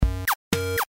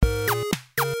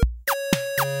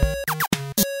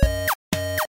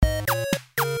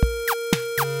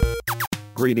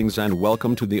Greetings and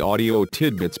welcome to the Audio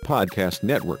Tidbits Podcast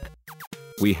Network.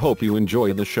 We hope you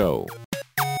enjoy the show.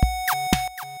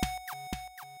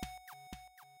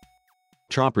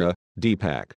 Chopra,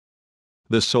 Deepak.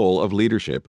 The Soul of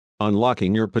Leadership,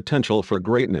 Unlocking Your Potential for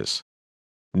Greatness.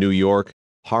 New York,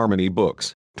 Harmony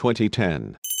Books,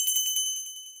 2010.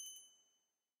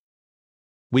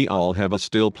 We all have a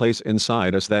still place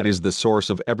inside us that is the source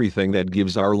of everything that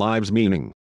gives our lives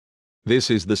meaning.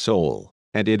 This is the soul,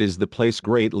 and it is the place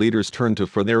great leaders turn to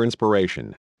for their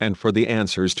inspiration, and for the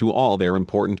answers to all their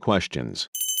important questions.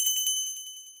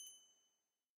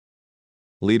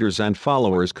 Leaders and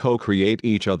followers co-create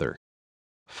each other.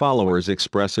 Followers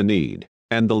express a need,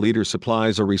 and the leader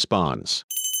supplies a response.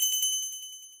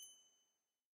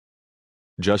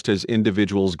 Just as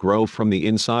individuals grow from the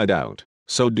inside out,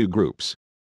 so do groups.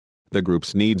 The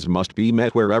group's needs must be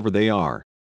met wherever they are.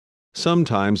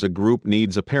 Sometimes a group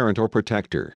needs a parent or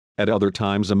protector, at other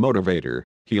times a motivator,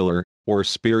 healer, or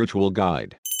spiritual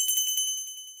guide.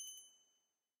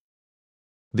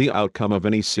 The outcome of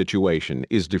any situation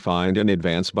is defined in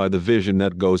advance by the vision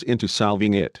that goes into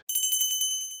solving it.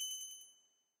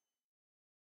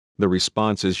 The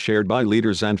responses shared by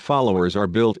leaders and followers are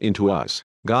built into us,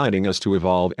 guiding us to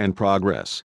evolve and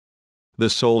progress. The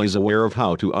soul is aware of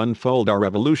how to unfold our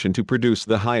evolution to produce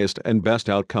the highest and best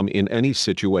outcome in any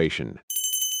situation.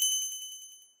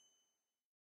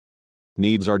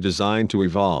 Needs are designed to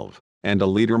evolve, and a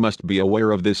leader must be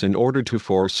aware of this in order to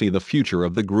foresee the future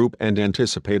of the group and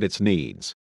anticipate its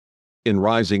needs. In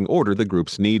rising order, the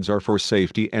group's needs are for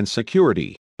safety and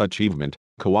security, achievement,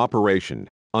 cooperation,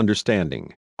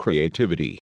 understanding,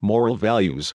 creativity, moral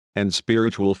values, and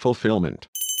spiritual fulfillment.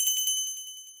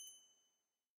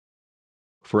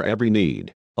 For every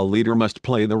need, a leader must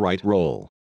play the right role.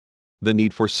 The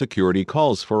need for security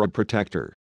calls for a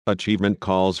protector. Achievement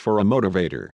calls for a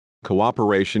motivator.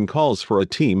 Cooperation calls for a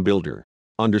team builder.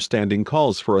 Understanding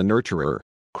calls for a nurturer.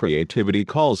 Creativity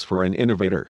calls for an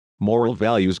innovator. Moral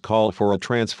values call for a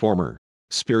transformer.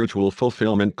 Spiritual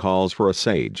fulfillment calls for a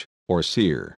sage, or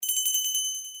seer.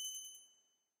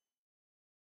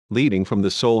 Leading from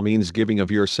the soul means giving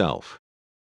of yourself.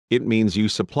 It means you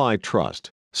supply trust,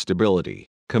 stability,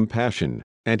 compassion,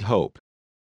 and hope.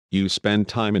 You spend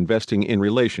time investing in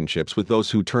relationships with those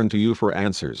who turn to you for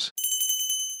answers.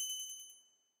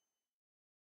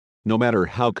 No matter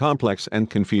how complex and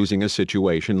confusing a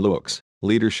situation looks,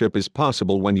 leadership is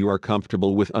possible when you are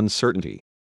comfortable with uncertainty.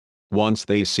 Once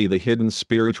they see the hidden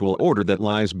spiritual order that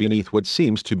lies beneath what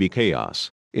seems to be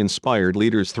chaos, inspired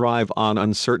leaders thrive on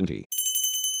uncertainty.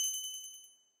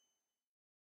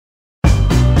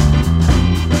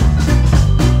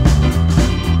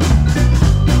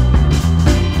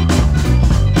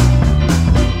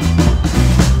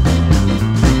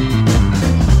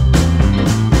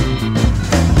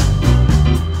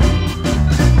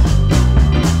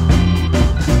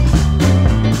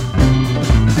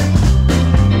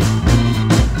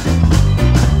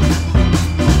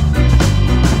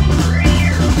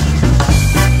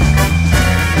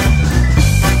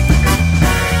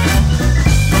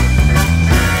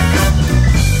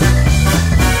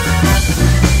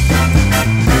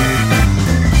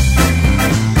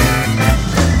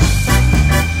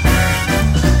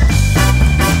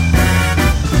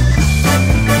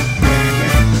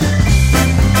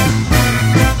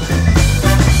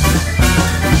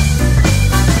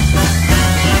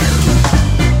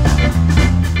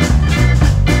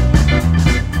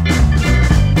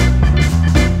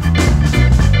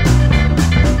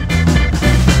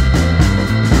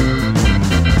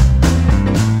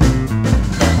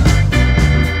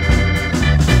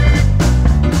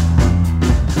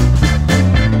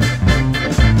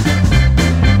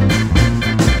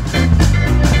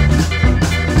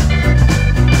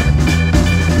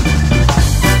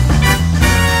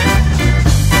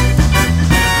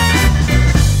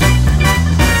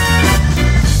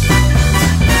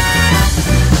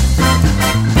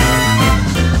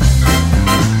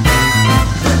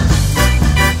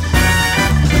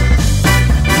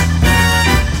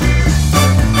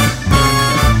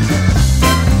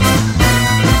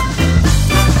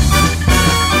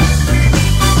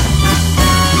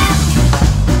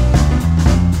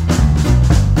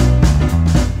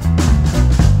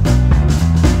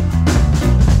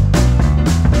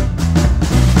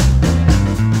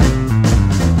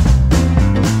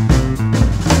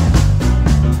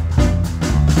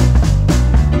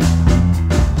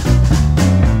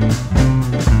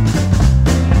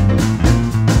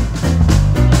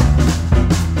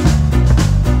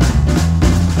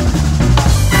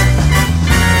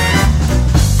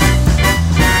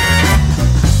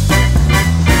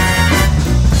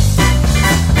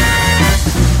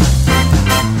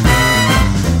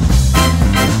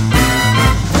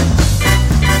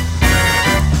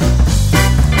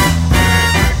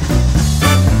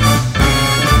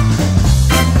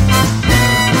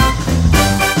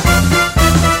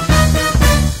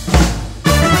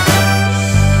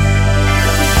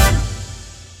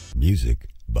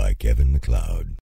 on the cloud.